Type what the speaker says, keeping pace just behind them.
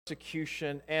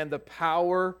persecution and the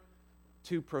power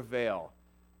to prevail.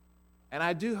 And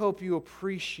I do hope you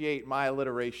appreciate my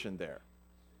alliteration there.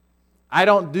 I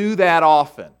don't do that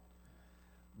often,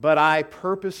 but I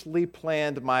purposely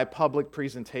planned my public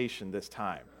presentation this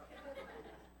time.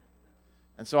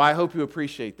 And so I hope you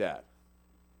appreciate that.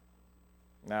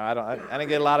 No, I didn't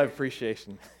get a lot of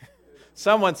appreciation.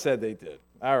 Someone said they did.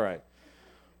 All right.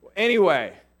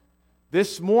 Anyway,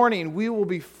 this morning we will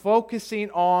be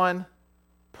focusing on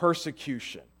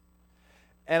persecution.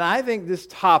 And I think this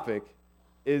topic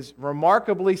is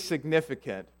remarkably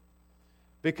significant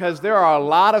because there are a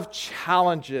lot of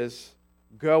challenges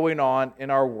going on in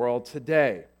our world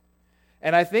today.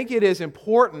 And I think it is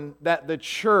important that the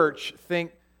church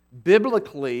think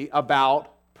biblically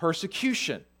about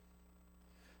persecution.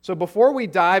 So before we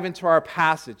dive into our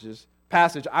passage,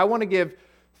 I want to give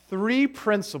 3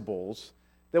 principles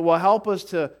that will help us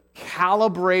to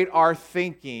calibrate our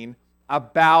thinking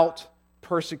about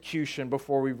persecution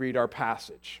before we read our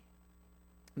passage.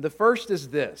 The first is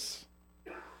this: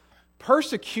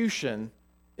 persecution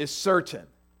is certain.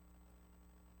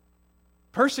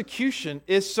 Persecution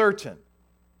is certain.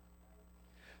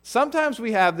 Sometimes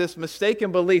we have this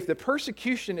mistaken belief that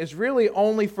persecution is really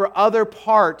only for other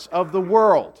parts of the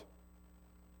world.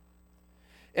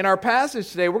 In our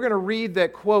passage today, we're going to read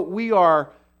that, quote, we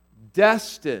are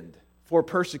destined for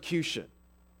persecution.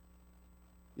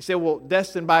 You say, well,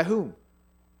 destined by whom?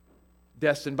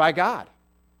 Destined by God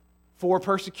for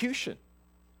persecution.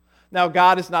 Now,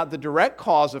 God is not the direct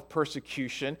cause of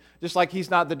persecution, just like He's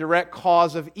not the direct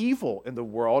cause of evil in the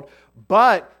world,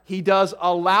 but He does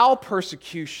allow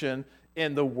persecution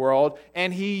in the world,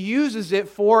 and He uses it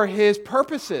for His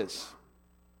purposes.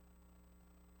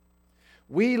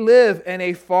 We live in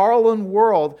a fallen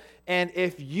world, and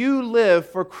if you live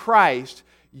for Christ,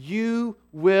 you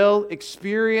will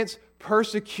experience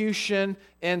persecution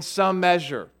in some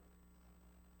measure.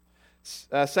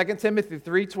 2 Timothy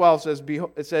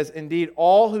 3:12 says, indeed,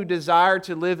 all who desire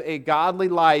to live a godly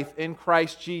life in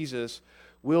Christ Jesus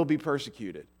will be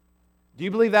persecuted. Do you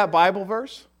believe that Bible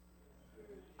verse?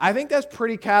 I think that's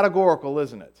pretty categorical,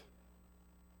 isn't it?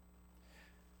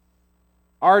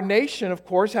 Our nation, of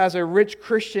course, has a rich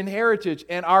Christian heritage,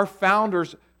 and our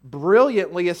founders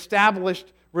brilliantly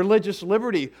established religious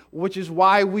liberty, which is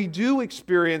why we do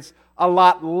experience a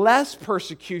lot less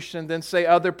persecution than, say,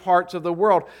 other parts of the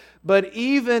world. But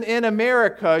even in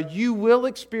America, you will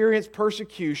experience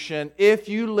persecution if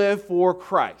you live for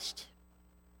Christ.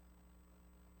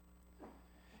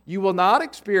 You will not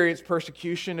experience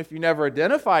persecution if you never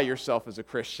identify yourself as a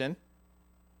Christian,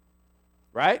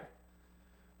 right?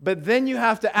 But then you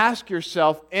have to ask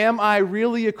yourself, am I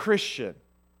really a Christian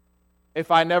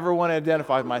if I never want to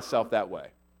identify myself that way?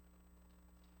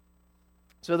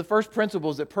 So the first principle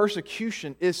is that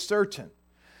persecution is certain.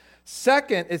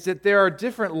 Second is that there are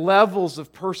different levels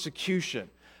of persecution.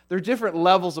 There are different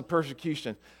levels of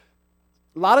persecution.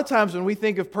 A lot of times when we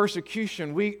think of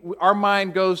persecution, our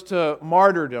mind goes to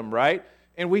martyrdom, right?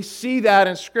 And we see that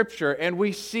in Scripture, and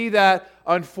we see that,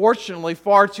 unfortunately,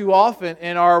 far too often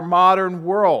in our modern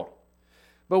world.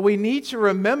 But we need to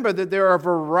remember that there are a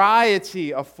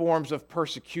variety of forms of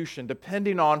persecution,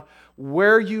 depending on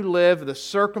where you live, the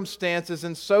circumstances,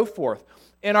 and so forth.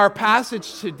 In our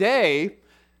passage today,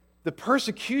 the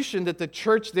persecution that the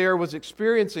church there was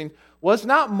experiencing was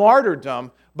not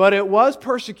martyrdom, but it was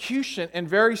persecution, and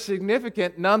very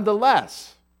significant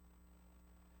nonetheless.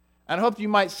 And I hope you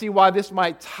might see why this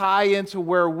might tie into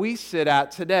where we sit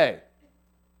at today.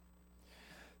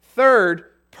 Third,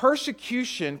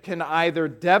 persecution can either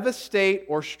devastate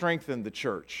or strengthen the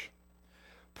church.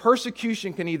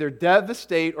 Persecution can either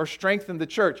devastate or strengthen the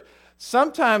church.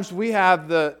 Sometimes we have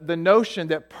the notion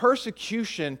that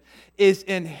persecution is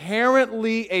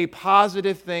inherently a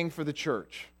positive thing for the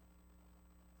church.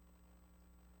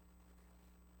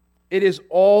 It is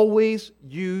always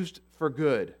used for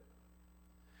good.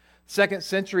 2nd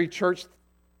century church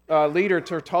leader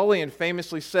Tertullian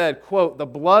famously said, quote, the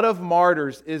blood of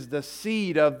martyrs is the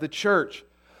seed of the church.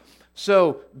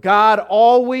 So God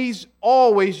always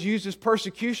uses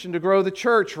persecution to grow the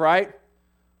church, right?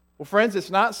 Well, friends, it's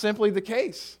not simply the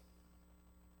case.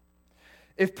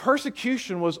 If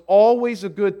persecution was always a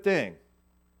good thing,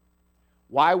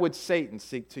 why would Satan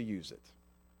seek to use it?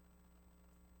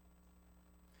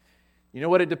 You know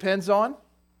what it depends on?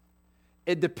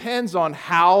 It depends on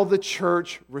how the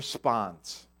church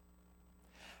responds.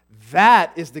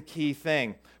 That is the key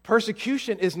thing.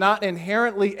 Persecution is not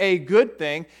inherently a good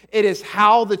thing. It is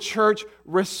how the church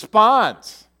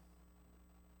responds.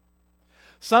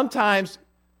 Sometimes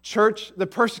the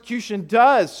persecution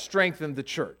does strengthen the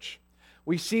church.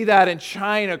 We see that in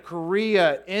China,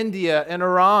 Korea, India, and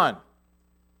Iran.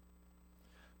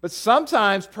 But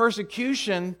sometimes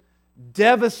persecution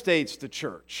devastates the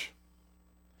church.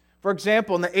 For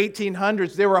example, in the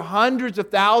 1800s, there were hundreds of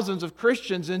thousands of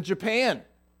Christians in Japan.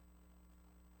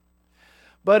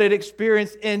 But it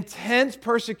experienced intense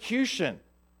persecution,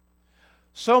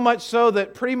 so much so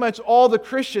that pretty much all the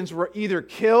Christians were either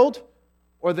killed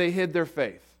or they hid their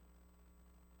faith.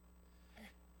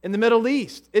 In the Middle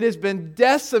East, it has been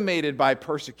decimated by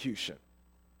persecution.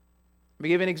 Let me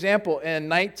give you an example. In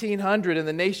 1900, in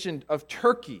the nation of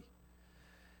Turkey,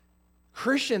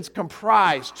 Christians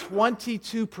comprised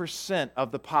 22%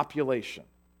 of the population.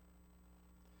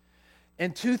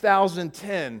 In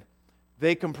 2010,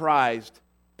 they comprised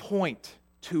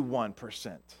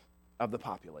 0.21% of the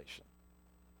population.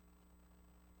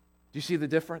 Do you see the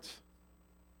difference?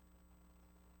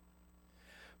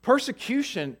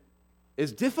 Persecution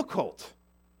is difficult,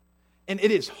 and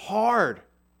it is hard.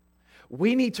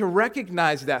 We need to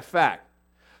recognize that fact.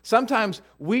 Sometimes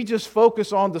we just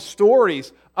focus on the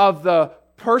stories of the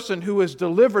person who is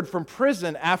delivered from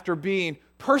prison after being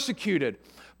persecuted.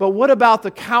 But what about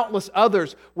the countless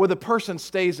others where the person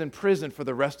stays in prison for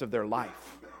the rest of their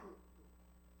life?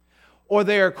 Or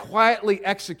they are quietly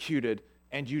executed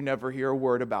and you never hear a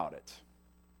word about it.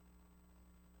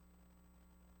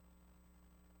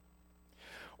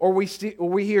 Or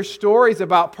we hear stories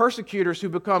about persecutors who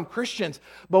become Christians,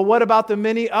 but what about the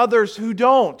many others who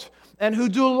don't and who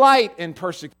delight in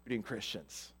persecuting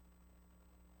Christians?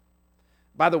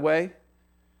 By the way,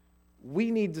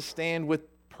 we need to stand with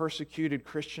persecuted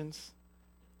Christians,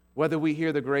 whether we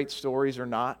hear the great stories or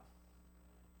not.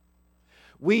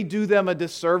 We do them a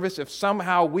disservice if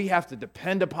somehow we have to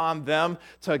depend upon them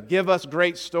to give us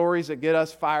great stories that get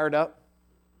us fired up.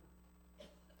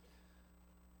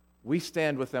 We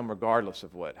stand with them regardless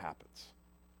of what happens.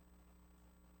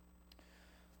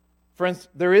 Friends,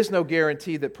 there is no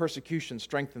guarantee that persecution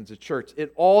strengthens a church.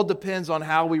 It all depends on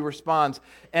how we respond.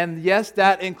 And yes,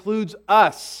 that includes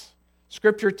us.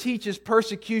 Scripture teaches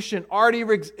persecution already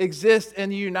exists in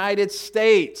the United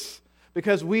States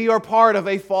because we are part of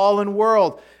a fallen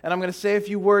world. And I'm going to say a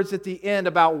few words at the end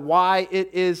about why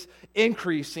it is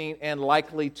increasing and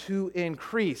likely to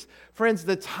increase. Friends,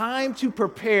 the time to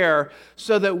prepare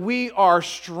so that we are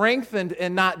strengthened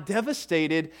and not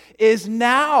devastated is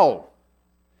now,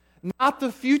 not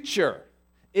the future.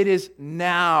 It is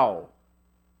now.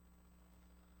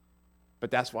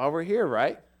 But that's why we're here,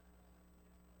 right?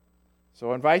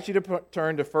 So I invite you to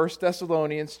turn to 1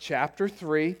 Thessalonians chapter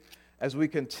 3 as we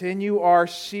continue our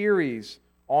series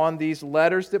on these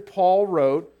letters that Paul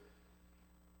wrote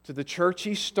to the church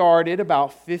he started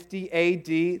about 50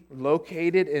 A.D.,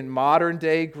 located in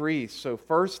modern-day Greece. So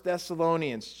 1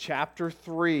 Thessalonians chapter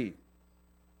 3,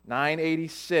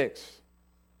 986. If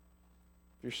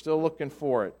you're still looking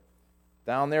for it,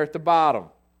 down there at the bottom.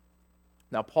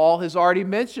 Now, Paul has already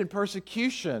mentioned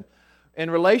persecution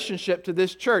in relationship to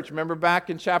this church. Remember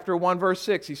back in chapter 1, verse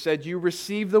 6, he said, you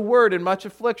received the word in much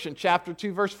affliction. Chapter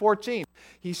 2, verse 14,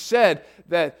 he said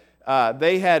that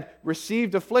they had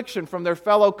received affliction from their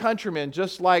fellow countrymen,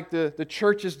 just like the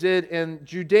churches did in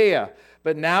Judea.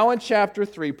 But now in chapter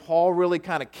 3, Paul really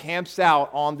kind of camps out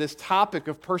on this topic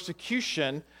of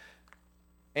persecution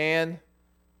and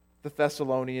the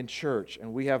Thessalonian church,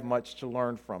 and we have much to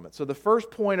learn from it. So the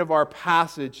first point of our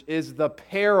passage is the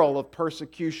peril of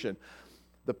persecution.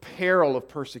 The peril of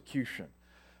persecution.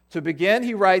 To begin,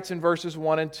 he writes in verses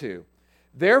 1 and 2,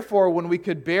 therefore, when we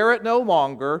could bear it no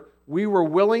longer, we were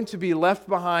willing to be left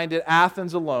behind at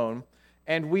Athens alone,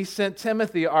 and we sent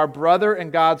Timothy, our brother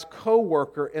and God's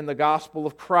co-worker in the gospel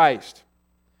of Christ.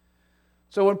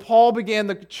 So when Paul began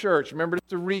the church, remember just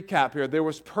to recap here, there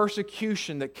was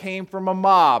persecution that came from a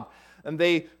mob, and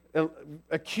they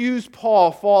accused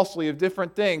Paul falsely of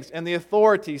different things, and the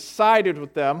authorities sided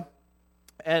with them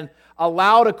and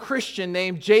allowed a Christian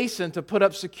named Jason to put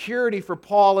up security for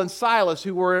Paul and Silas,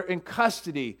 who were in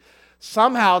custody.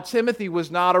 Somehow Timothy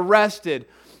was not arrested.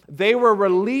 They were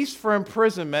released for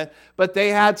imprisonment, but they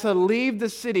had to leave the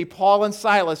city, Paul and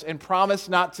Silas, and promise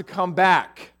not to come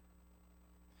back.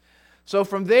 So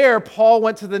from there, Paul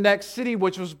went to the next city,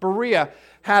 which was Berea,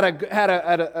 had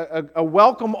a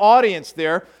welcome audience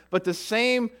there, but the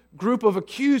same group of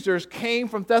accusers came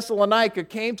from Thessalonica,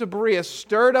 came to Berea,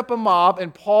 stirred up a mob,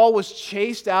 and Paul was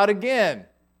chased out again.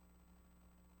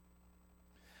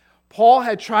 Paul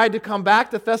had tried to come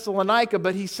back to Thessalonica,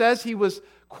 but he says he was,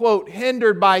 quote,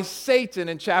 hindered by Satan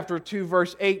in chapter 2,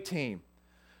 verse 18.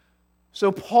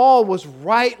 So Paul was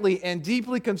rightly and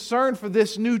deeply concerned for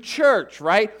this new church,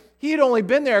 right? He had only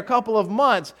been there a couple of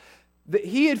months. that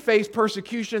he had faced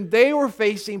persecution. They were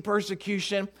facing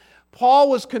persecution. Paul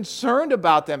was concerned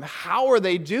about them. How are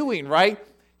they doing, right?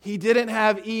 He didn't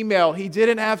have email. He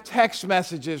didn't have text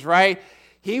messages, right?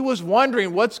 He was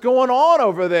wondering what's going on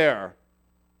over there.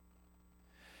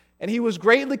 And he was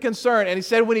greatly concerned. And he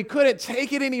said when he couldn't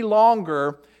take it any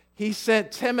longer, he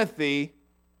sent Timothy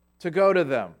to go to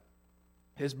them,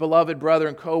 his beloved brother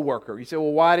and co-worker. You say,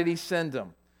 well, why did he send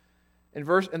him? In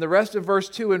the rest of verse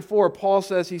 2 and 4, Paul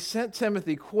says he sent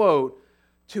Timothy, quote,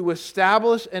 to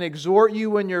establish and exhort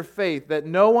you in your faith, that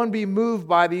no one be moved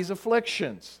by these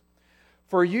afflictions.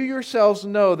 For you yourselves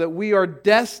know that we are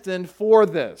destined for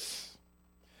this.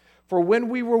 For when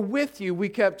we were with you, we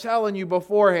kept telling you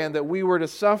beforehand that we were to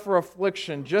suffer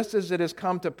affliction just as it has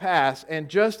come to pass, and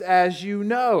just as you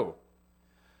know.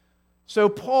 So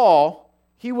Paul,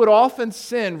 he would often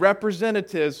send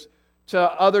representatives to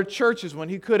other churches when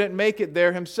he couldn't make it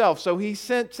there himself. So he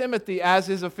sent Timothy as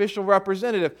his official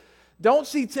representative. Don't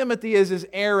see Timothy as his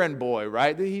errand boy,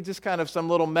 right? He's just kind of some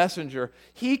little messenger.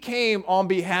 He came on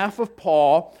behalf of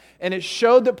Paul, and it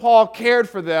showed that Paul cared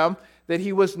for them, that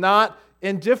he was not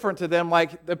indifferent to them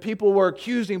like the people were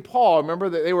accusing Paul. Remember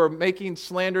that they were making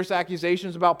slanderous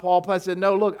accusations about Paul. Paul said,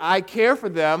 no, look, I care for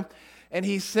them. And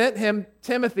he sent him,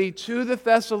 Timothy, to the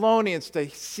Thessalonians to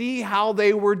see how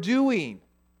they were doing.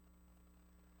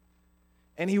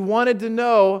 And he wanted to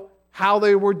know how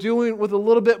they were doing with a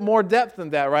little bit more depth than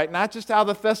that, right? Not just how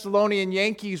the Thessalonian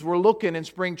Yankees were looking in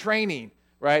spring training,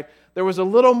 right? There was a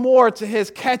little more to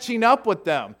his catching up with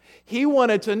them. He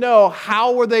wanted to know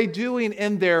how were they doing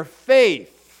in their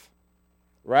faith,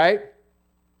 right?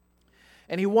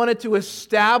 And he wanted to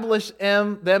establish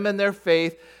them in their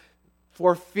faith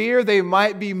for fear they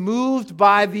might be moved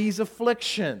by these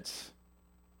afflictions.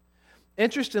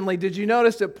 Interestingly, did you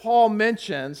notice that Paul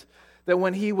mentions that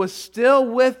when he was still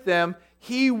with them,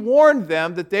 he warned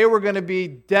them that they were going to be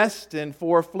destined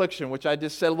for affliction, which I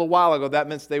just said a little while ago. That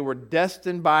means they were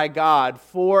destined by God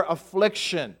for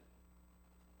affliction.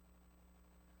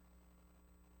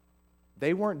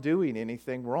 They weren't doing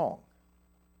anything wrong,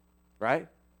 right?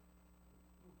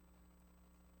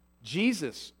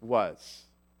 Jesus was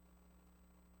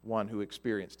one who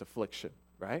experienced affliction,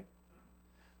 right?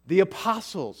 The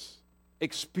apostles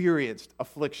experienced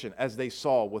affliction as they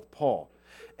saw with Paul.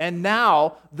 And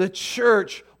now the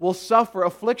church will suffer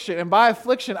affliction. And by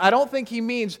affliction, I don't think he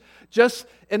means just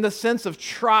in the sense of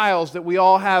trials that we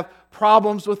all have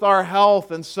problems with our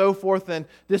health and so forth and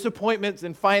disappointments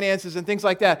and finances and things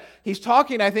like that. He's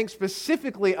talking, I think,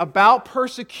 specifically about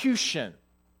persecution.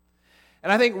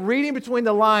 And I think reading between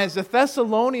the lines, the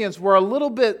Thessalonians were a little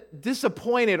bit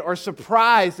disappointed or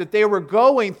surprised that they were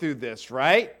going through this,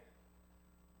 right?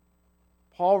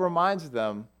 Paul reminds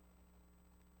them,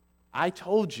 I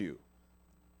told you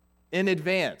in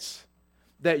advance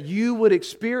that you would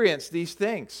experience these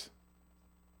things.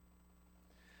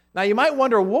 Now you might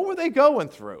wonder, what were they going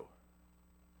through?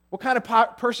 What kind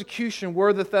of persecution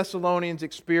were the Thessalonians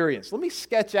experiencing? Let me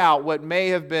sketch out what may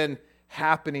have been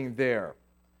happening there.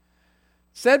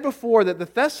 Said before that the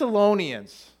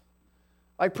Thessalonians,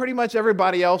 like pretty much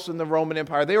everybody else in the Roman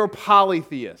Empire, they were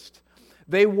polytheists.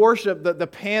 They worshiped the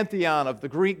pantheon of the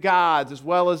Greek gods as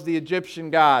well as the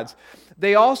Egyptian gods.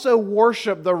 They also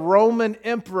worshiped the Roman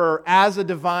emperor as a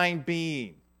divine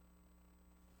being.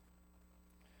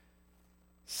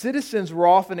 Citizens were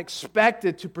often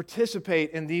expected to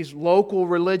participate in these local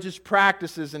religious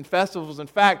practices and festivals. In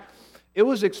fact, it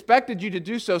was expected you to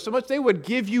do so much they would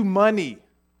give you money.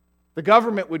 The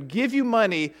government would give you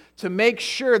money to make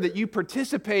sure that you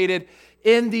participated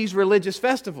in these religious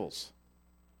festivals.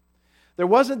 There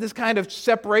wasn't this kind of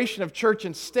separation of church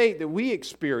and state that we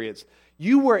experienced.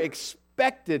 You were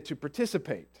expected to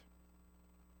participate.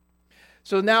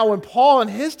 So now when Paul and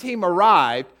his team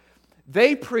arrived,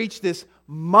 they preached this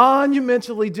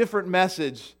monumentally different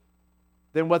message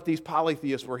than what these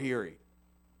polytheists were hearing.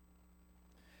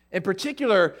 In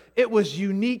particular, it was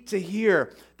unique to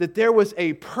hear that there was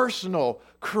a personal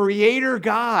creator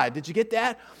God, did you get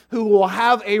that? Who will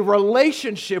have a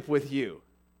relationship with you.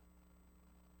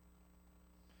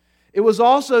 It was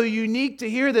also unique to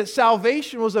hear that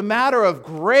salvation was a matter of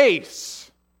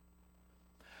grace.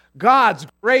 God's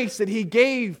grace that He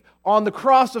gave on the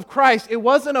cross of Christ. It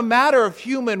wasn't a matter of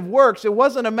human works. It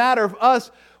wasn't a matter of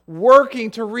us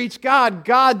working to reach God.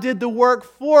 God did the work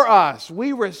for us.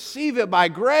 We receive it by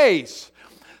grace.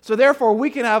 So therefore, we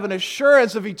can have an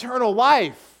assurance of eternal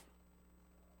life.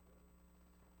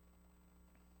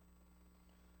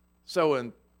 So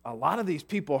when a lot of these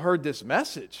people heard this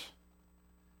message,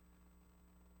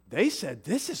 they said,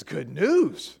 this is good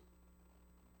news.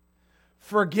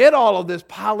 forget all of this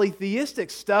polytheistic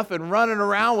stuff and running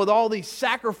around with all these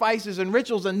sacrifices and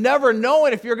rituals and never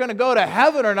knowing if you're going to go to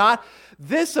heaven or not.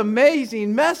 This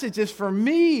amazing message is for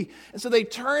me. And so they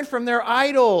turned from their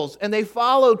idols and they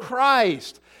followed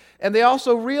Christ. And they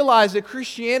also realized that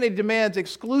Christianity demands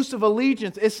exclusive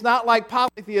allegiance. It's not like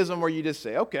polytheism where you just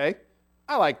say, okay,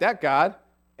 I like that God,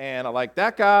 and I like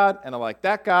that God, and I like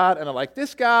that God, and I like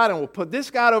this God, and we'll put this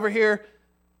God over here.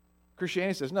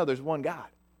 Christianity says, no, there's one God.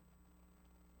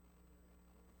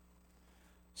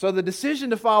 So the decision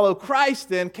to follow Christ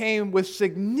then came with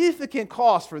significant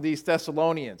cost for these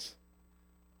Thessalonians.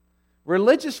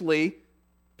 Religiously,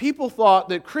 people thought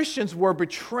that Christians were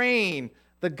betraying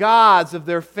the gods of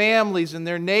their families and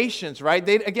their nations, right?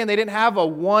 They didn't have a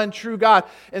one true God.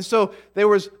 And so there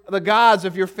was the gods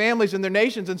of your families and their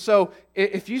nations. And so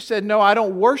if you said, no, I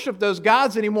don't worship those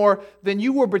gods anymore, then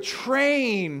you were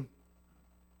betraying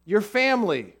your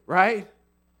family, right?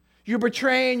 You're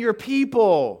betraying your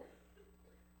people.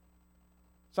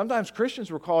 Sometimes Christians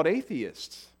were called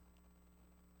atheists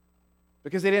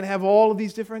because they didn't have all of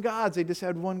these different gods. They just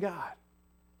had one God.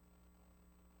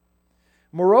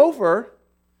 Moreover,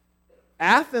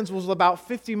 Athens was about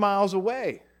 50 miles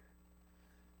away.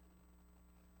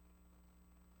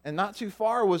 And not too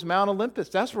far was Mount Olympus.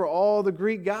 That's where all the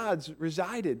Greek gods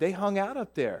resided. They hung out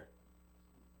up there.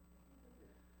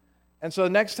 And so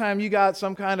next time you got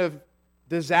some kind of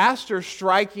disaster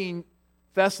striking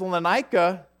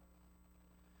Thessalonica,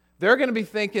 they're going to be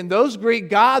thinking, those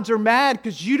Greek gods are mad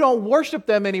because you don't worship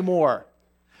them anymore.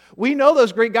 We know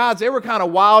those Greek gods, they were kind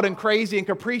of wild and crazy and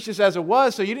capricious as it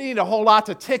was, so you didn't need a whole lot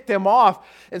to tick them off.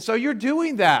 And so you're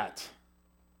doing that.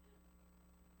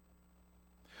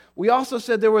 We also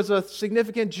said there was a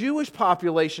significant Jewish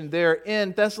population there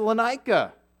in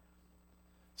Thessalonica.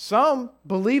 Some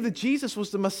believed that Jesus was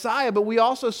the Messiah, but we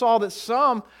also saw that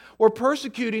some were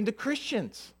persecuting the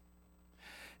Christians.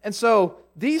 And so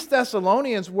these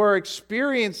Thessalonians were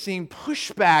experiencing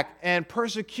pushback and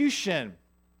persecution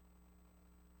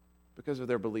because of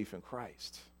their belief in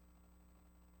Christ.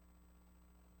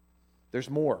 There's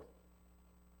more.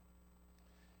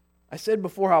 I said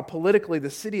before how politically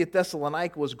the city of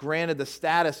Thessalonica was granted the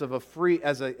status of a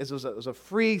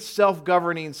free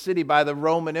self-governing city by the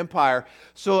Roman Empire,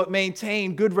 so it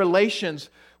maintained good relations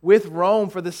with Rome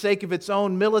for the sake of its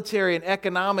own military and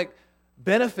economic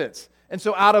benefits. And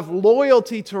so out of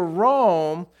loyalty to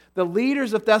Rome, the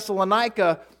leaders of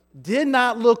Thessalonica did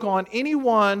not look on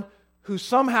anyone who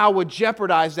somehow would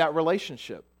jeopardize that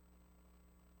relationship.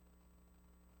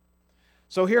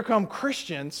 So here come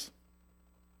Christians,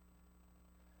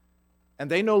 and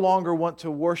they no longer want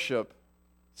to worship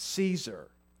Caesar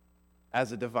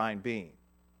as a divine being.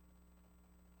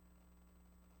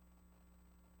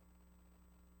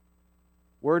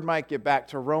 Word might get back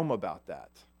to Rome about that.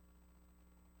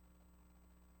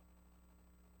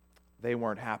 They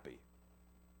weren't happy.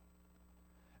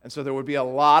 And so there would be a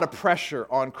lot of pressure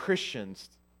on Christians.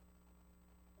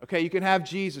 Okay, you can have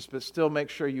Jesus, but still make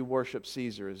sure you worship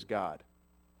Caesar as God.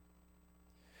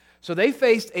 So they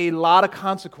faced a lot of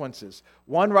consequences.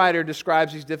 One writer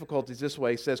describes these difficulties this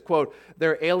way. He says, quote,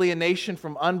 their alienation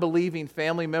from unbelieving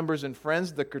family members and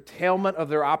friends, the curtailment of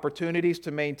their opportunities to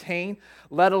maintain,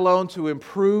 let alone to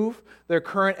improve their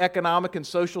current economic and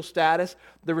social status,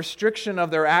 the restriction of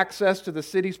their access to the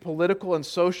city's political and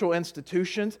social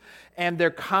institutions, and their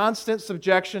constant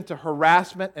subjection to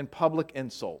harassment and public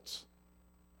insults.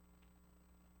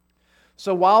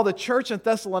 So while the church in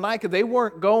Thessalonica, they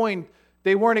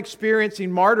weren't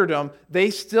experiencing martyrdom, they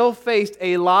still faced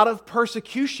a lot of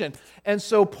persecution. And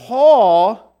so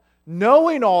Paul,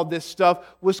 knowing all this stuff,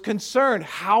 was concerned.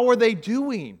 How are they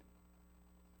doing?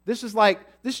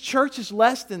 This church is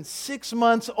less than 6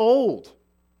 months old.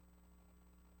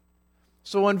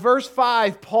 So in verse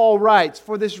 5, Paul writes,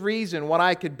 for this reason, when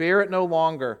I could bear it no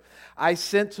longer, I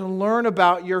sent to learn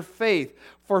about your faith,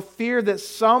 for fear that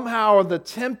somehow the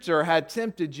tempter had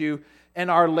tempted you and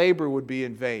our labor would be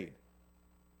in vain.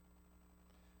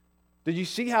 Did you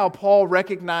see how Paul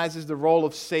recognizes the role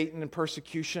of Satan in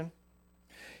persecution?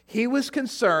 He was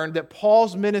concerned that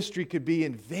Paul's ministry could be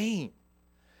in vain.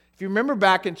 If you remember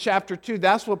back in chapter 2,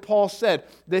 that's what Paul said,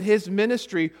 that his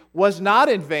ministry was not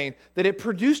in vain, that it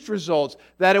produced results,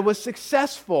 that it was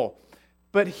successful.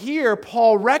 But here,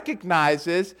 Paul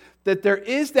recognizes that there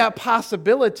is that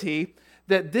possibility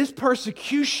that this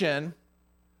persecution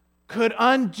could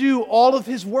undo all of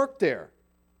his work there.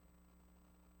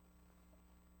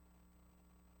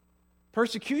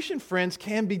 Persecution, friends,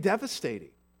 can be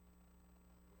devastating.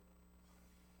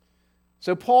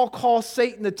 So Paul calls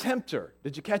Satan the tempter.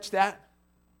 Did you catch that?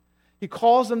 He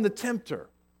calls him the tempter.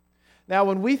 Now,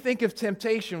 when we think of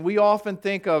temptation, we often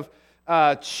think of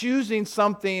choosing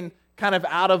something kind of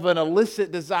out of an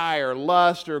illicit desire,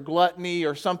 lust or gluttony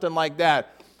or something like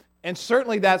that. And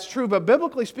certainly that's true, but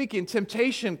biblically speaking,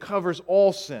 temptation covers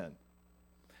all sin.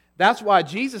 That's why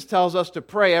Jesus tells us to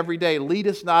pray every day, lead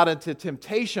us not into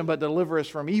temptation, but deliver us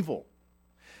from evil.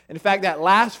 In fact, that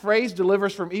last phrase, deliver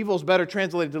us from evil, is better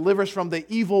translated, deliver us from the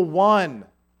evil one,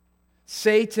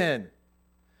 Satan.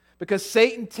 Because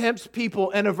Satan tempts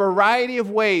people in a variety of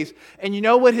ways. And you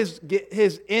know what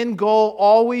his end goal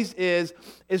always is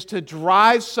to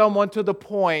drive someone to the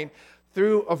point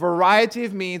through a variety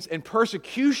of means, and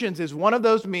persecutions is one of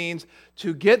those means,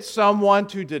 to get someone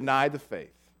to deny the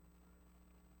faith.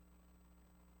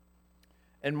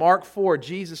 In Mark 4,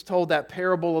 Jesus told that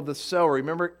parable of the sower. You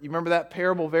remember that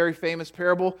parable, very famous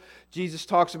parable? Jesus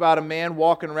talks about a man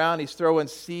walking around, he's throwing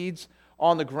seeds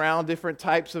on the ground. Different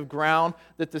types of ground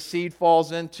that the seed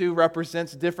falls into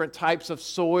represents different types of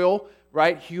soil,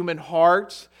 right? Human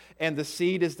hearts, and the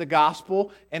seed is the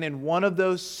gospel. And in one of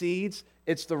those seeds,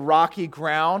 it's the rocky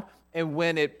ground, and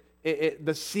when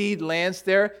the seed lands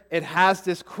there, it has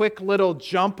this quick little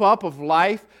jump up of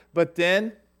life, but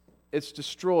then it's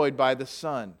destroyed by the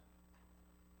sun.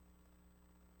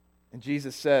 And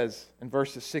Jesus says in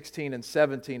verses 16 and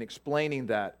 17, explaining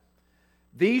that,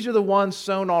 these are the ones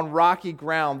sown on rocky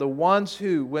ground, the ones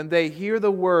who, when they hear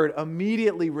the word,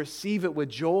 immediately receive it with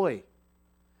joy.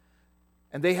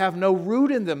 And they have no root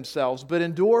in themselves, but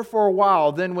endure for a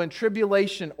while. Then when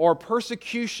tribulation or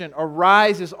persecution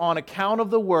arises on account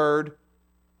of the word,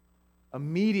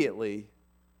 immediately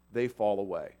they fall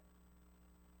away.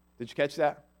 Did you catch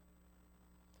that?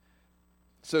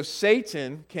 So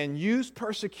Satan can use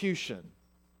persecution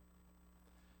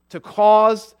to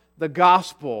cause the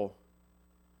gospel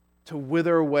to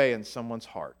wither away in someone's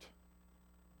heart.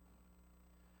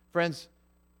 Friends,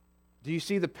 do you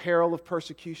see the peril of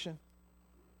persecution?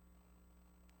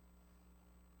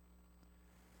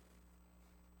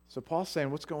 So Paul's saying,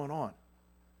 what's going on?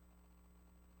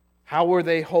 How were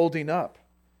they holding up?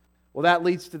 Well, that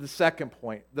leads to the second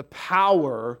point, the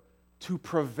power to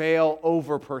prevail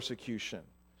over persecution.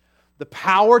 The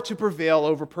power to prevail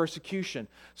over persecution.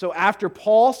 So after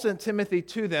Paul sent Timothy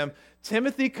to them,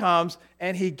 Timothy comes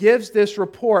and he gives this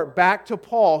report back to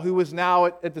Paul, who is now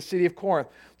at the city of Corinth.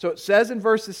 So it says in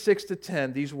verses 6 to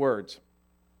 10 these words,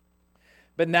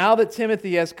 "But now that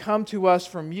Timothy has come to us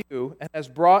from you and has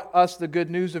brought us the good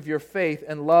news of your faith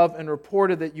and love, and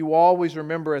reported that you always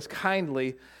remember us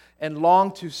kindly and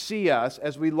long to see us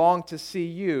as we long to see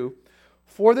you,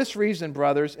 for this reason,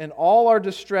 brothers, in all our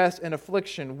distress and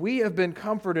affliction, we have been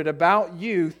comforted about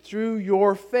you through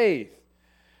your faith.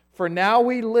 For now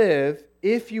we live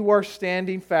if you are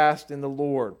standing fast in the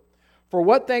Lord. For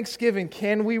what thanksgiving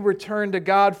can we return to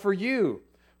God for you,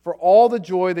 for all the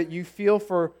joy that you feel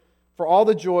for all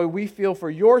the joy we feel for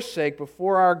your sake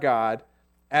before our God,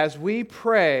 as we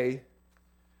pray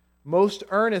most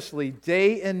earnestly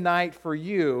day and night for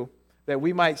you, that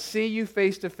we might see you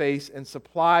face to face and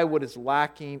supply what is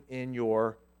lacking in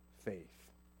your faith."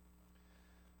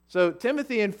 So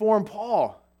Timothy informed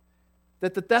Paul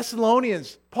that the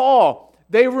Thessalonians, Paul,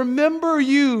 they remember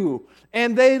you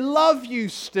and they love you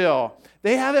still.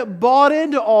 They haven't bought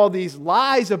into all these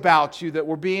lies about you that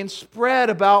were being spread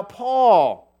about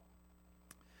Paul.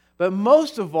 But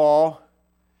most of all,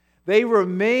 they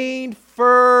remained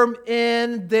firm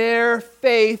in their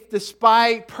faith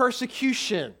despite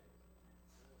persecution.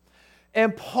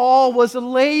 And Paul was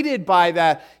elated by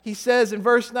that. He says in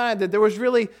verse 9 that there was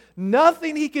really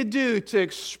nothing he could do to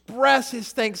express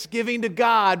his thanksgiving to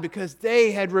God because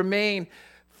they had remained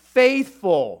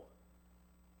faithful.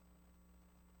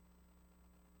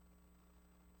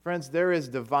 Friends, there is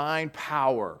divine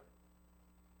power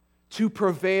to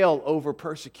prevail over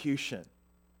persecution.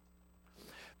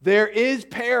 There is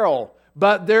peril,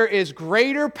 but there is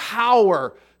greater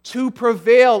power to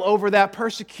prevail over that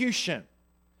persecution.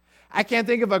 I can't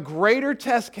think of a greater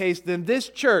test case than this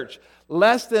church,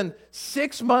 less than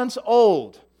 6 months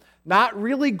old, not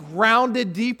really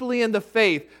grounded deeply in the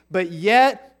faith, but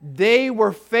yet they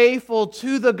were faithful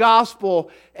to the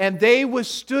gospel and they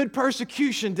withstood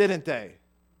persecution, didn't they?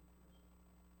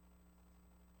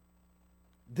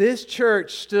 This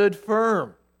church stood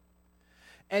firm.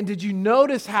 And did you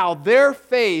notice how their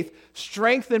faith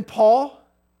strengthened Paul?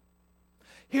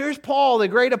 Here's Paul, the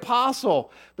great apostle.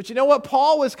 But you know what?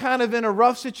 Paul was kind of in a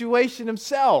rough situation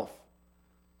himself.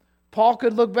 Paul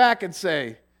could look back and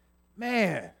say,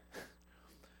 man,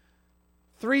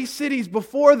 3 cities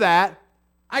before that,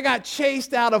 I got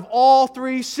chased out of all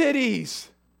 3 cities.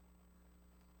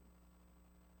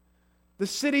 The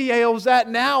city I was at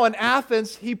now in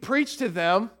Athens, he preached to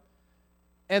them,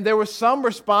 And there was some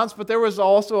response, but there was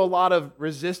also a lot of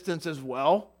resistance as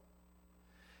well.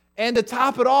 And to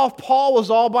top it off, Paul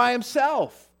was all by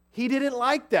himself. He didn't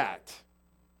like that.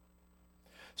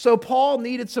 So Paul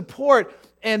needed support,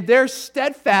 and their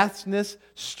steadfastness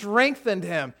strengthened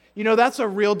him. You know, that's a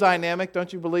real dynamic,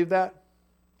 don't you believe that?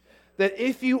 That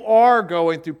if you are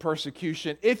going through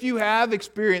persecution, if you have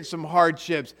experienced some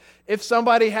hardships, if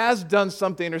somebody has done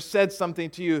something or said something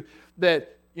to you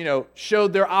that,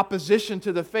 showed their opposition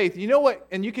to the faith, you know what?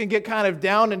 And you can get kind of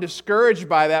down and discouraged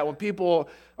by that when people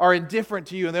are indifferent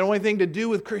to you and they don't have anything to do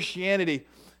with Christianity.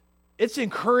 It's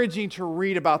encouraging to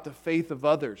read about the faith of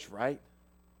others, right?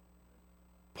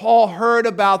 Paul heard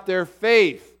about their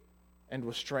faith and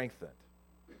was strengthened.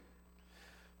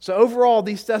 So overall,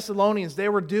 these Thessalonians, they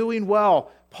were doing well.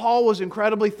 Paul was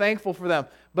incredibly thankful for them.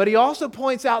 But he also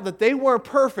points out that they weren't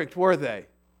perfect, were they?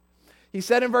 He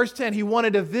said in verse 10, he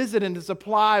wanted to visit and to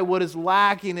supply what is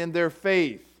lacking in their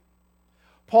faith.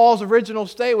 Paul's original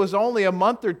stay was only a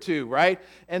month or two, right?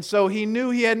 And so he knew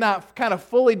he had not kind of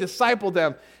fully discipled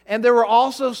them. And there were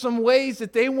also some ways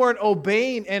that they weren't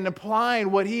obeying and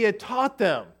applying what he had taught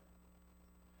them.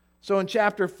 So in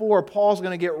chapter 4, Paul's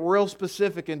going to get real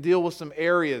specific and deal with some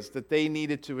areas that they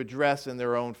needed to address in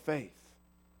their own faith.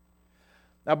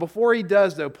 Now, before he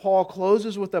does, though, Paul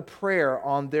closes with a prayer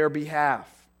on their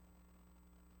behalf.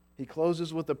 He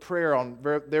closes with a prayer on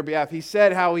their behalf. He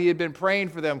said how he had been praying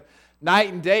for them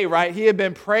night and day, right? He had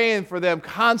been praying for them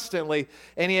constantly,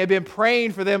 and he had been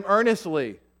praying for them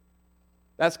earnestly.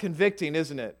 That's convicting,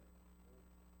 isn't it?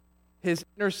 His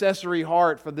intercessory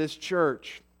heart for this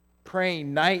church,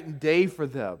 praying night and day for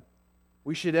them.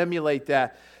 We should emulate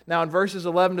that. Now in verses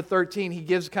 11 to 13, he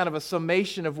gives kind of a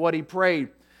summation of what he prayed.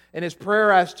 And his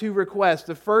prayer has two requests.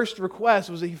 The first request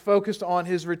was that he focused on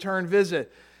his return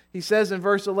visit. He says in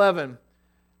verse 11,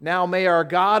 "Now may our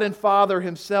God and Father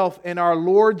himself and our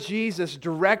Lord Jesus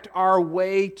direct our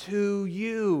way to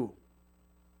you."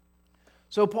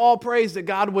 So Paul prays that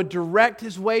God would direct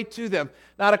his way to them.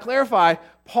 Now to clarify,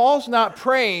 Paul's not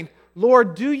praying,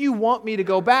 "Lord, do you want me to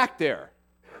go back there?"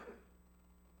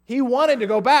 He wanted to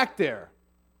go back there,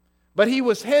 but he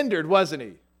was hindered, wasn't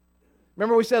he?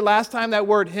 Remember we said last time that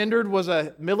word hindered was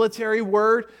a military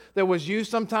word that was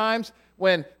used sometimes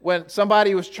when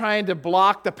somebody was trying to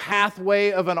block the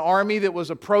pathway of an army that was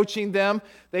approaching them.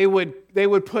 They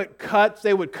would put cuts,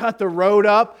 they would cut the road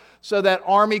up so that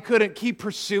army couldn't keep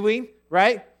pursuing,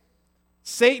 right?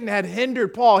 Satan had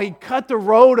hindered Paul. He cut the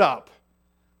road up.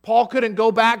 Paul couldn't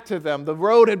go back to them. The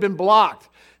road had been blocked.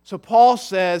 So Paul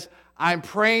says, I'm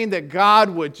praying that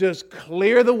God would just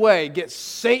clear the way, get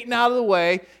Satan out of the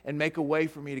way, and make a way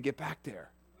for me to get back there.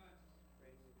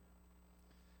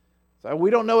 So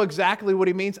we don't know exactly what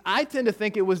he means. I tend to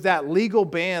think it was that legal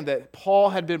ban that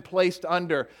Paul had been placed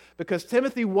under because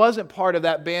Timothy wasn't part of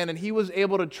that ban and he was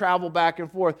able to travel back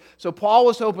and forth. So Paul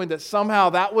was hoping that somehow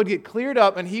that would get cleared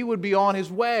up and he would be on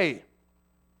his way.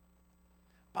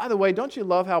 By the way, don't you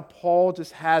love how Paul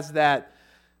just has that?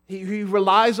 He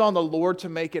relies on the Lord to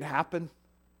make it happen.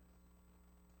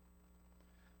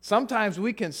 Sometimes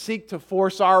we can seek to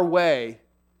force our way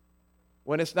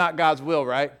when it's not God's will,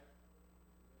 right?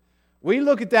 We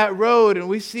look at that road and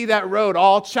we see that road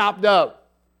all chopped up.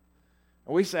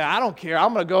 And we say, I don't care,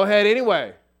 I'm going to go ahead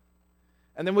anyway.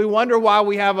 And then we wonder why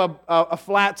we have a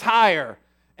flat tire.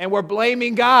 And we're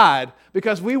blaming God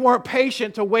because we weren't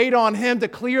patient to wait on Him to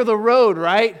clear the road,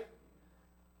 right?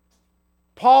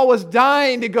 Paul was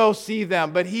dying to go see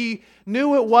them, but he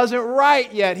knew it wasn't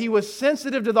right yet. He was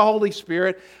sensitive to the Holy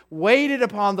Spirit, waited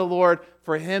upon the Lord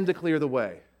for Him to clear the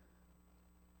way.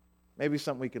 Maybe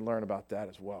something we can learn about that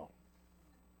as well.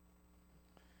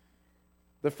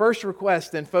 The first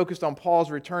request then focused on Paul's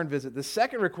return visit. The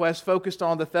second request focused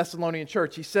on the Thessalonian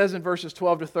church. He says in verses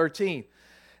 12 to 13,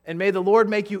 "And may the Lord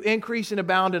make you increase and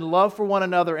abound in love for one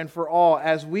another and for all,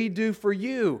 as we do for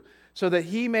you, so that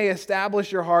He may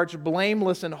establish your hearts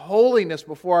blameless in holiness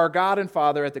before our God and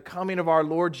Father at the coming of our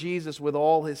Lord Jesus with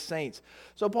all His saints."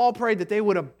 So Paul prayed that they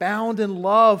would abound in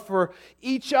love for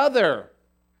each other.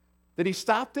 Did he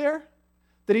stop there?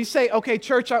 Did he say, okay,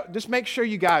 church, just make sure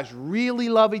you guys really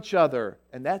love each other,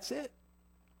 and that's it?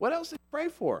 What else did he pray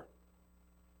for?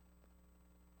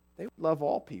 They would love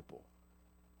all people,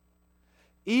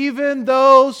 even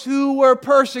those who were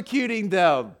persecuting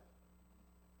them.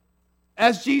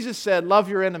 As Jesus said, love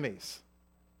your enemies.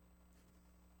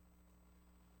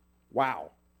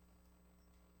 Wow.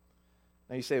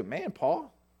 Now you say, man,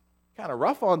 Paul, kind of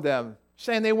rough on them,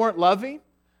 saying they weren't loving.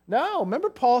 No, remember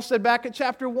Paul said back in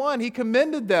chapter 1, he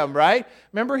commended them, right?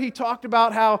 Remember he talked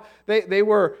about how they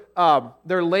were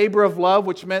their labor of love,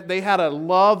 which meant they had a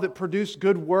love that produced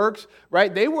good works,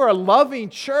 right? They were a loving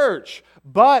church,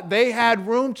 but they had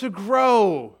room to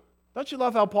grow. Don't you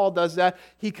love how Paul does that?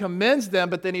 He commends them,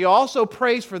 but then he also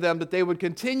prays for them that they would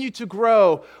continue to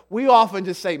grow. We often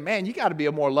just say, man, you got to be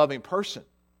a more loving person.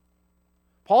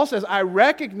 Paul says, I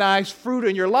recognize fruit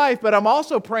in your life, but I'm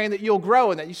also praying that you'll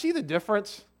grow in that. You see the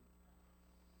difference?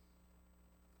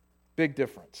 Big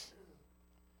difference.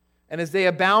 And as they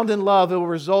abound in love, it will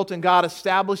result in God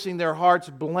establishing their hearts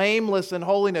blameless in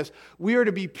holiness. We are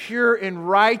to be pure and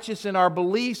righteous in our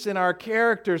beliefs and our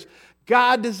characters.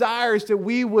 God desires that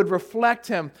we would reflect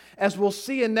Him. As we'll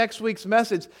see in next week's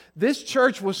message, this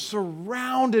church was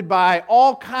surrounded by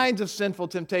all kinds of sinful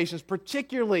temptations,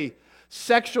 particularly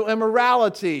sexual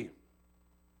immorality.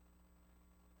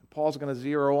 And Paul's going to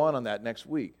zero in on that next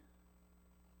week,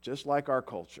 just like our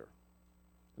culture.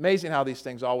 Amazing how these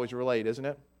things always relate, isn't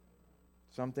it?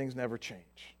 Some things never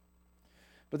change.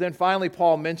 But then finally,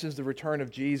 Paul mentions the return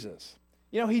of Jesus.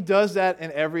 You know, he does that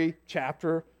in every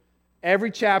chapter.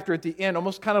 Every chapter at the end,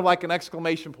 almost kind of like an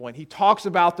exclamation point. He talks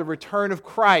about the return of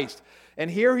Christ. And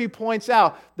here he points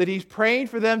out that he's praying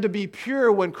for them to be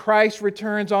pure when Christ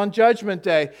returns on Judgment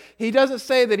Day. He doesn't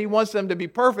say that he wants them to be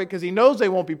perfect because he knows they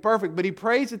won't be perfect, but he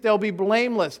prays that they'll be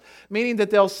blameless, meaning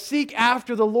that they'll seek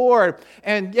after the Lord.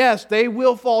 And yes, they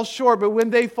will fall short, but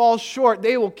when they fall short,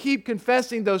 they will keep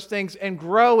confessing those things and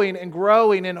growing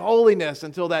in holiness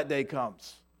until that day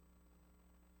comes.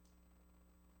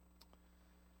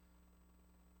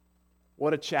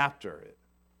 What a chapter,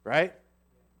 right?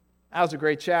 That was a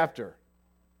great chapter.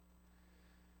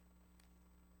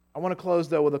 I want to close,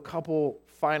 though, with a couple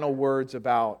final words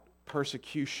about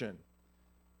persecution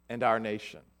and our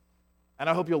nation. And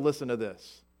I hope you'll listen to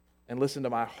this and listen to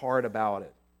my heart about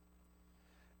it.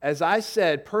 As I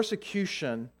said,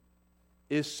 persecution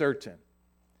is certain.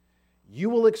 You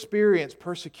will experience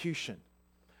persecution,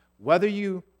 whether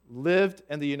you lived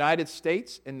in the United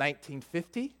States in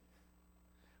 1950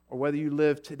 or whether you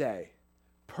live today.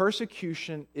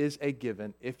 Persecution is a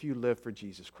given if you live for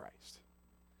Jesus Christ.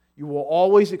 You will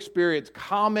always experience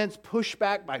comments,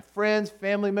 pushback by friends,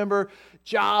 family member,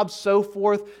 jobs, so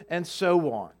forth, and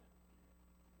so on.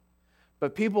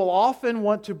 But people often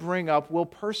want to bring up, will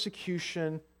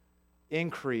persecution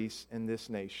increase in this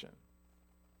nation?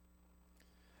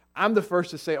 I'm the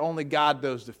first to say only God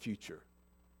knows the future.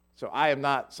 So I am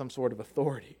not some sort of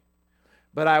authority.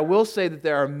 But I will say that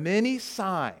there are many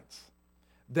signs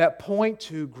that point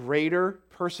to greater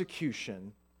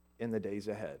persecution in the days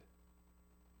ahead.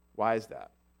 Why is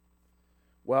that?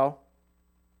 Well,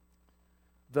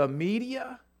 the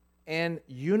media and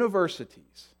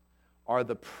universities are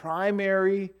the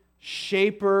primary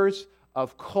shapers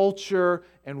of culture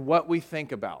and what we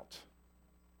think about.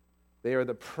 They are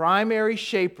the primary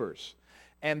shapers,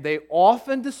 and they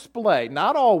often display,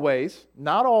 not always,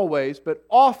 but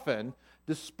often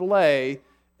display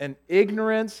an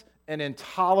ignorance, an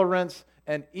intolerance,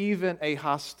 and even a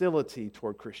hostility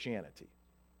toward Christianity.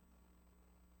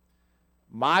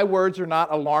 My words are not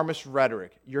alarmist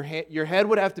rhetoric. Your head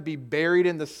would have to be buried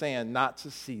in the sand not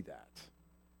to see that.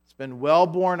 It's been well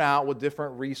borne out with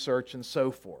different research and so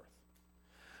forth.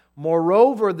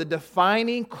 Moreover, the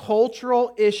defining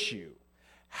cultural issue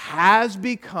has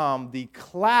become the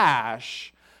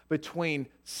clash between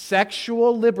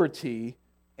sexual liberty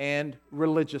and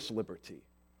religious liberty.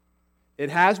 It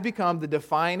has become the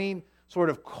defining sort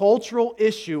of cultural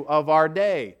issue of our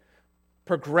day.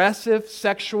 Progressive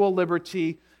sexual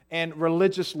liberty and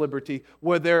religious liberty,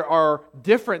 where there are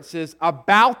differences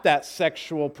about that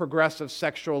progressive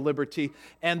sexual liberty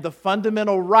and the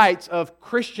fundamental rights of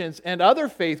Christians and other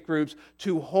faith groups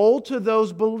to hold to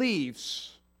those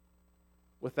beliefs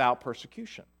without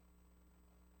persecution.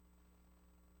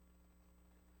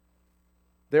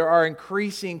 There are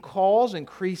increasing calls,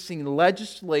 increasing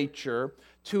legislature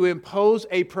to impose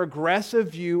a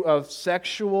progressive view of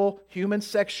human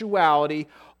sexuality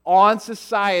on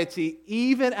society,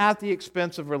 even at the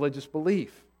expense of religious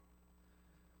belief.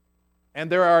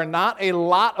 And there are not a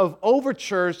lot of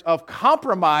overtures of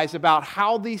compromise about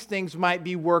how these things might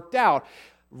be worked out.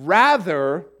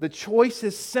 Rather, the choice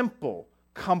is simple: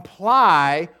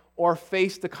 comply or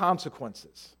face the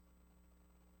consequences.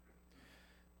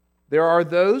 There are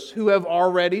those who have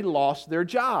already lost their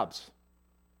jobs.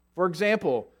 For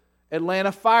example,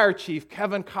 Atlanta Fire Chief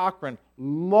Kevin Cochran,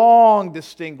 long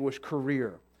distinguished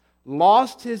career,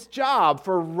 lost his job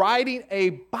for writing a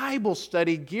Bible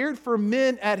study geared for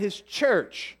men at his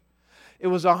church. It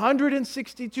was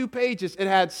 162 pages. It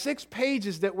had 6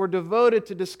 pages that were devoted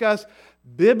to discuss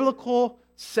biblical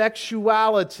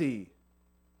sexuality,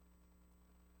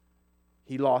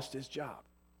 he lost his job.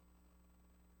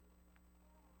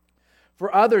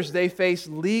 For others, they face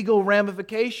legal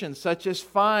ramifications such as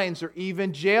fines or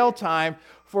even jail time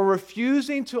for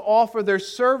refusing to offer their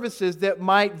services that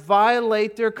might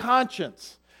violate their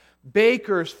conscience.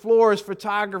 Bakers, florists,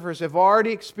 photographers have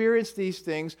already experienced these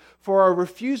things for a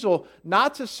refusal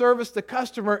not to service the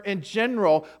customer in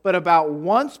general, but about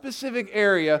one specific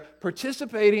area,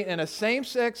 participating in a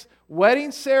same-sex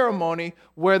wedding ceremony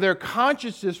where their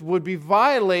consciences would be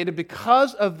violated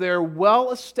because of their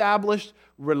well-established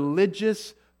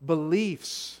religious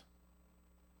beliefs.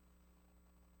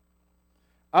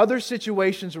 Other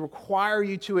situations require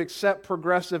you to accept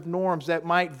progressive norms that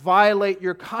might violate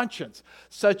your conscience,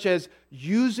 such as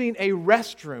using a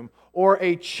restroom or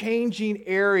a changing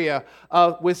area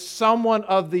with someone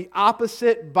of the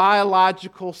opposite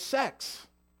biological sex.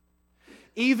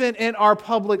 Even in our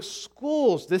public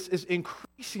schools, this is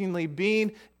increasingly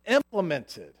being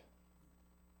implemented.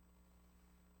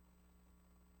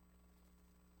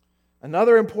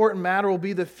 Another important matter will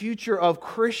be the future of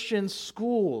Christian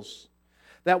schools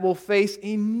that will face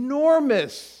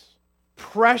enormous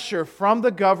pressure from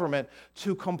the government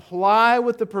to comply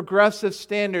with the progressive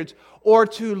standards or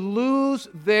to lose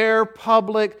their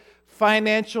public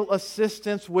financial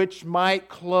assistance, which might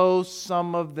close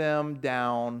some of them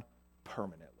down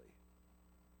permanently.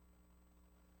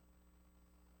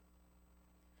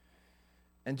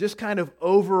 And just kind of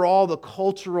overall, the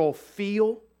cultural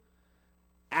feel,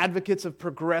 advocates of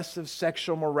progressive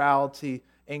sexual morality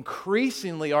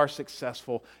increasingly are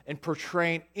successful in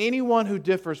portraying anyone who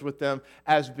differs with them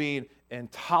as being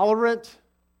intolerant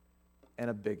and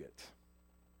a bigot.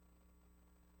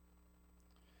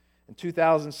 In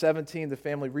 2017, the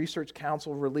Family Research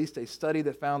Council released a study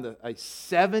that found a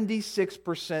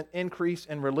 76% increase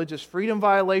in religious freedom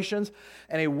violations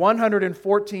and a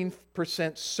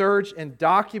 114% surge in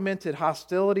documented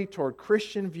hostility toward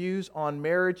Christian views on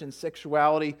marriage and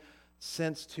sexuality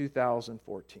since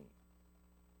 2014.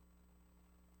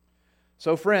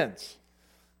 So, friends,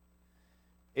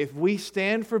 if we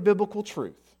stand for biblical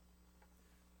truth,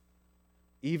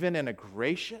 even in a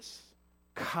gracious,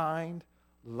 kind,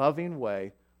 loving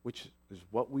way, which is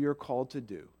what we are called to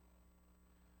do,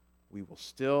 we will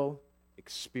still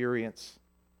experience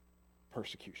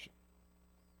persecution.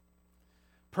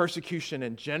 Persecution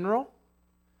in general,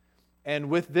 and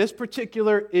with this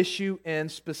particular issue in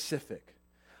specific.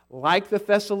 Like the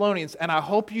Thessalonians, and I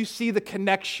hope you see the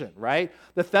connection, right?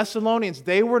 The Thessalonians,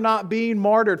 they were not being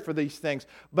martyred for these things,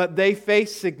 but they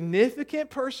faced significant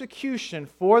persecution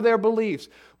for their beliefs.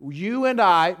 You and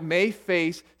I may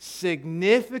face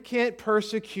significant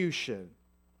persecution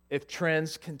if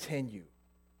trends continue.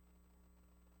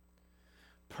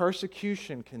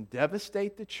 Persecution can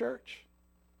devastate the church,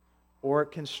 or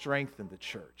it can strengthen the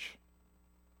church.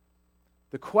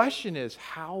 The question is,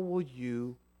 how will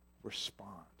you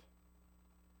respond?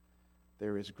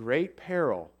 There is great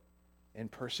peril in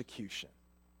persecution,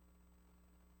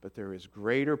 but there is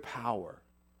greater power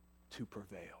to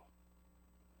prevail.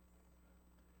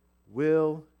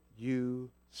 Will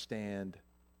you stand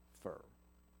firm?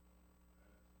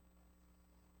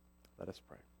 Let us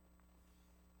pray.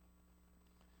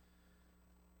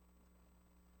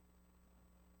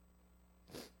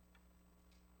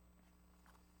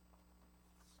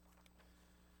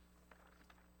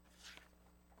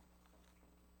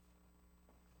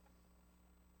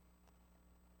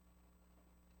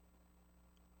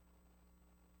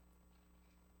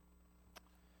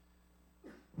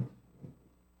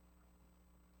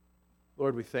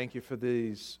 Lord, we thank you for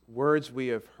these words we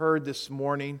have heard this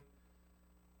morning.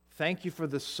 Thank you for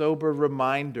the sober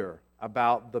reminder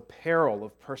about the peril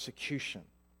of persecution.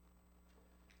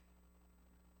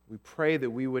 We pray that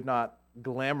we would not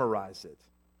glamorize it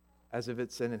as if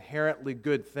it's an inherently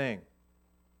good thing,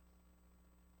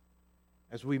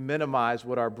 as we minimize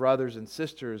what our brothers and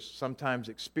sisters sometimes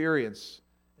experience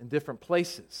in different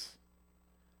places.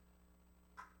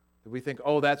 That we think,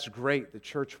 oh, that's great, the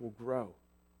church will grow.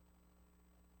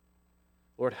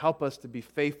 Lord, help us to be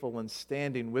faithful in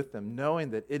standing with them, knowing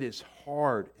that it is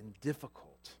hard and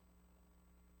difficult.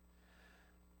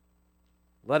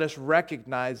 Let us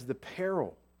recognize the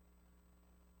peril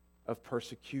of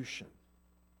persecution.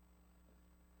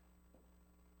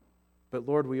 But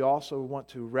Lord, we also want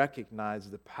to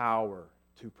recognize the power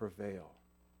to prevail.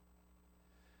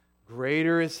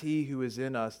 Greater is He who is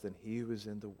in us than he who is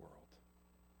in the world.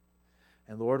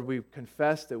 And Lord, we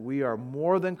confess that we are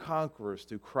more than conquerors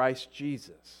through Christ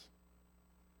Jesus.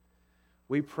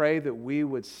 We pray that we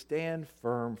would stand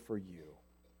firm for you.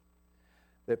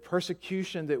 that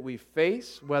persecution that we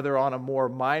face, whether on a more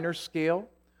minor scale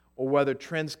or whether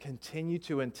trends continue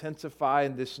to intensify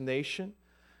in this nation,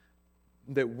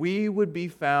 that we would be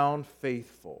found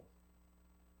faithful.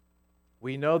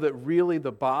 We know that really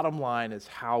the bottom line is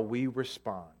how we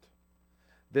respond.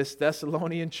 This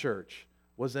Thessalonian church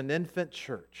was an infant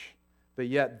church, but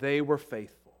yet they were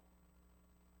faithful.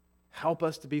 Help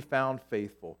us to be found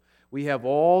faithful. We have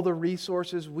all the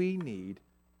resources we need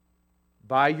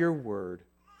by your word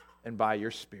and by your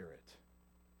Spirit.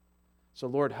 So,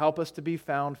 Lord, help us to be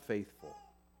found faithful.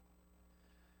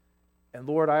 And,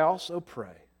 Lord, I also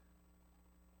pray,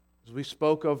 as we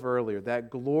spoke of earlier, that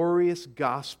glorious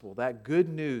gospel, that good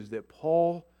news that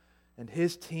Paul and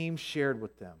his team shared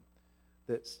with them,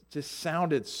 that just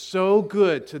sounded so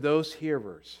good to those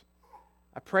hearers.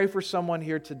 I pray for someone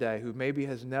here today who maybe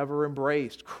has never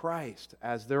embraced Christ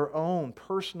as their own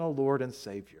personal Lord and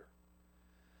Savior,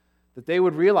 that they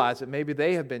would realize that maybe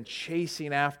they have been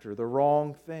chasing after the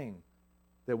wrong thing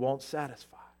that won't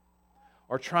satisfy,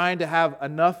 or trying to have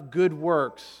enough good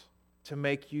works to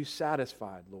make you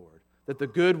satisfied, Lord, that the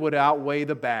good would outweigh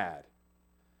the bad.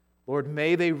 Lord,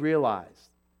 may they realize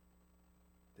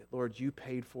that, Lord, you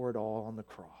paid for it all on the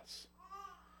cross,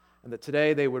 and that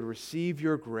today they would receive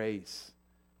your grace,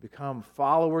 become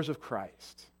followers of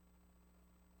Christ,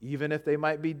 even if they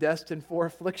might be destined for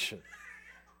affliction.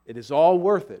 It is all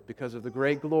worth it because of the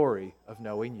great glory of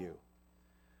knowing you.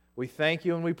 We thank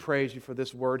you and we praise you for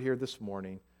this word here this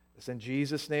morning. It's in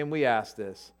Jesus' name we ask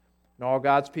this. And all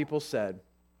God's people said,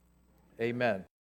 amen.